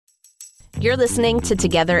You're listening to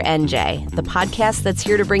Together NJ, the podcast that's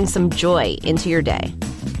here to bring some joy into your day.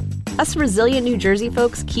 Us resilient New Jersey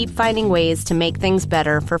folks keep finding ways to make things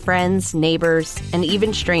better for friends, neighbors, and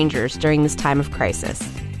even strangers during this time of crisis.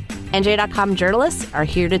 NJ.com journalists are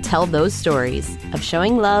here to tell those stories of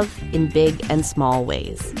showing love in big and small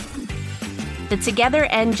ways. The Together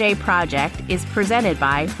NJ project is presented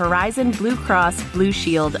by Horizon Blue Cross Blue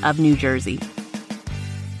Shield of New Jersey.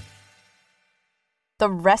 The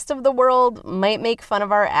rest of the world might make fun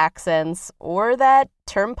of our accents or that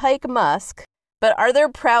turnpike musk, but are there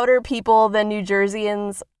prouder people than New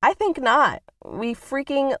Jerseyans? I think not. We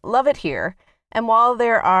freaking love it here. And while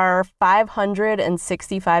there are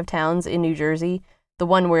 565 towns in New Jersey, the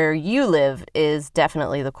one where you live is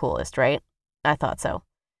definitely the coolest, right? I thought so.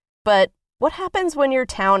 But what happens when your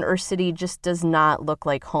town or city just does not look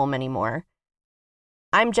like home anymore?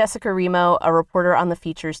 I'm Jessica Remo, a reporter on the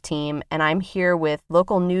features team, and I'm here with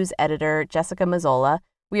local news editor Jessica Mazzola.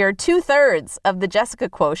 We are 2/3 of the Jessica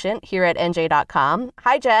quotient here at NJ.com.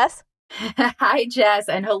 Hi, Jess. Hi, Jess,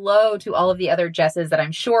 and hello to all of the other Jesses that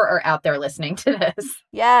I'm sure are out there listening to this.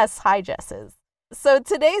 Yes, hi, Jesses. So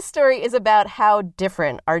today's story is about how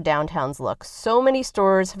different our downtowns look. So many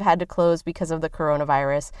stores have had to close because of the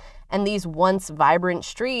coronavirus, and these once vibrant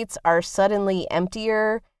streets are suddenly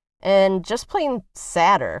emptier and just plain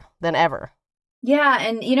sadder than ever. Yeah,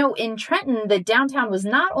 and in Trenton, the downtown was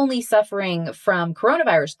not only suffering from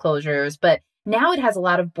coronavirus closures, but now it has a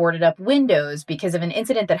lot of boarded up windows because of an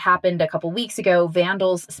incident that happened a couple weeks ago.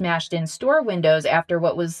 Vandals smashed in store windows after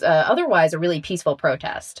what was otherwise a really peaceful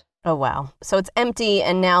protest. Oh, wow. So it's empty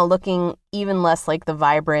and now looking even less like the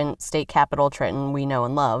vibrant state capital Trenton we know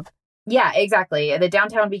and love. Yeah, exactly. The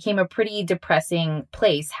downtown became a pretty depressing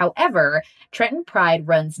place. However, Trenton pride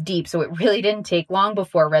runs deep, so it really didn't take long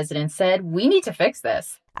before residents said, we need to fix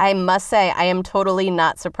this. I must say, I am totally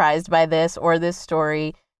not surprised by this or this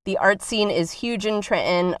story. The art scene is huge in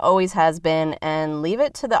Trenton, always has been, and leave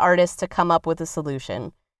it to the artists to come up with a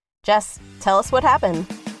solution. Jess, tell us what happened.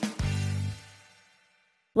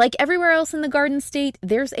 Like everywhere else in the Garden State,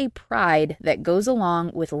 there's a pride that goes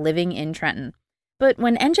along with living in Trenton. But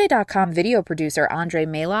when NJ.com video producer Andre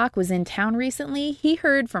Malock was in town recently, he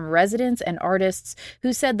heard from residents and artists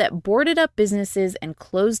who said that boarded up businesses and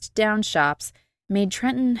closed down shops made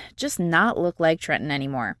Trenton just not look like Trenton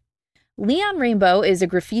anymore. Leon Rainbow is a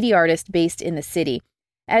graffiti artist based in the city.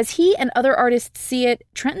 As he and other artists see it,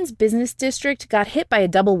 Trenton's business district got hit by a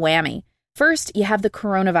double whammy. First, you have the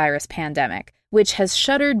coronavirus pandemic, which has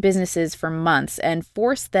shuttered businesses for months and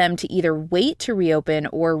forced them to either wait to reopen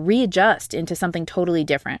or readjust into something totally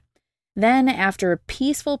different. Then, after a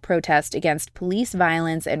peaceful protest against police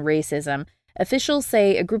violence and racism, officials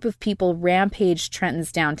say a group of people rampaged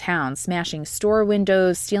Trenton's downtown, smashing store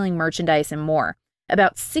windows, stealing merchandise, and more.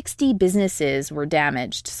 About 60 businesses were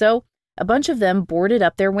damaged, so a bunch of them boarded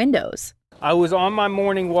up their windows. I was on my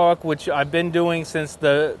morning walk, which I've been doing since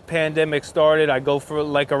the pandemic started. I go for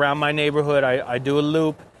around my neighborhood. I do a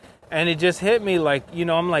loop, and it just hit me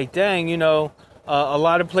I'm like, dang, a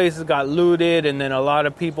lot of places got looted, and then a lot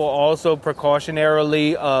of people also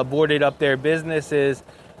precautionarily boarded up their businesses.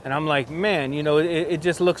 And I'm like, man, it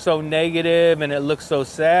just looks so negative and it looks so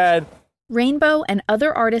sad. Rainbow and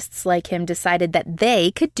other artists like him decided that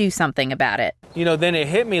they could do something about it. Then it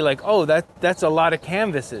hit me like, oh, that's a lot of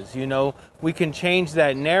canvases. We can change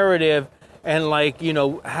that narrative and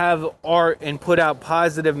have art and put out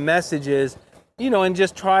positive messages, and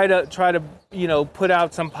just try to put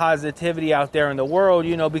out some positivity out there in the world,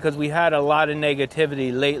 because we had a lot of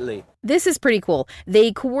negativity lately. This is pretty cool.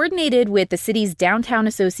 They coordinated with the city's downtown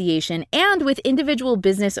association and with individual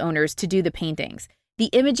business owners to do the paintings. The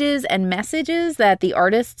images and messages that the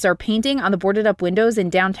artists are painting on the boarded up windows in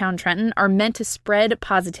downtown Trenton are meant to spread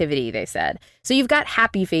positivity, they said. So you've got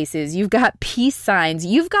happy faces, you've got peace signs,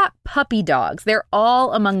 you've got puppy dogs. They're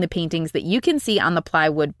all among the paintings that you can see on the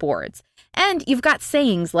plywood boards. And you've got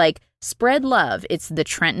sayings like, spread love, it's the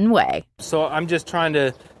Trenton way. So I'm just trying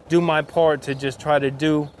to do my part to just try to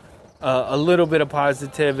do a little bit of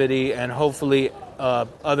positivity, and hopefully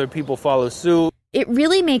other people follow suit. It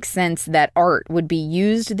really makes sense that art would be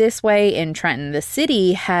used this way in Trenton. The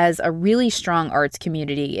city has a really strong arts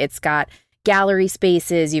community. It's got gallery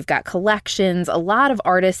spaces, you've got collections, a lot of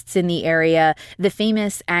artists in the area, the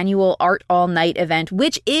famous annual Art All Night event,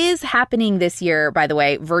 which is happening this year, by the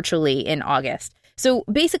way, virtually in August. So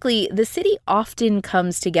basically, the city often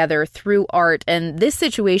comes together through art, and this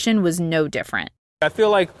situation was no different. I feel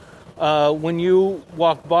like when you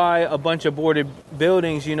walk by a bunch of boarded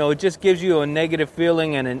buildings, it just gives you a negative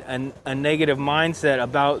feeling and a negative mindset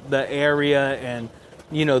about the area and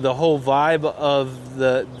the whole vibe of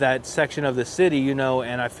that section of the city, and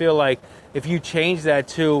I feel like if you change that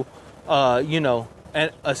to,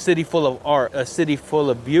 a city full of art, a city full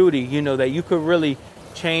of beauty, that you could really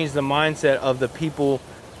change the mindset of the people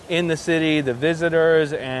in the city, the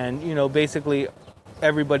visitors, and, basically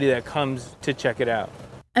everybody that comes to check it out.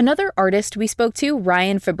 Another artist we spoke to,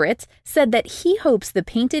 Ryan Fabritz, said that he hopes the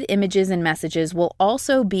painted images and messages will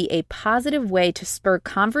also be a positive way to spur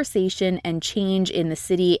conversation and change in the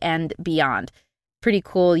city and beyond. Pretty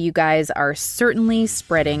cool. You guys are certainly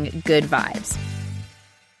spreading good vibes.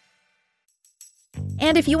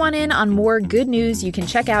 And if you want in on more good news, you can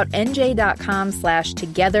check out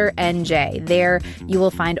nj.com/togethernj. There you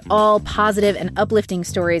will find all positive and uplifting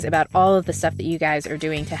stories about all of the stuff that you guys are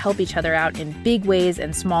doing to help each other out in big ways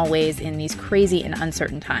and small ways in these crazy and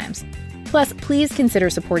uncertain times. Plus, please consider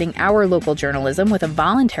supporting our local journalism with a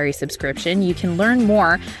voluntary subscription. You can learn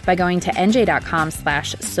more by going to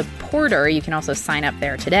nj.com/supporter. You can also sign up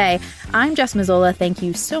there today. I'm Jess Mazzola. Thank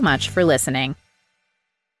you so much for listening.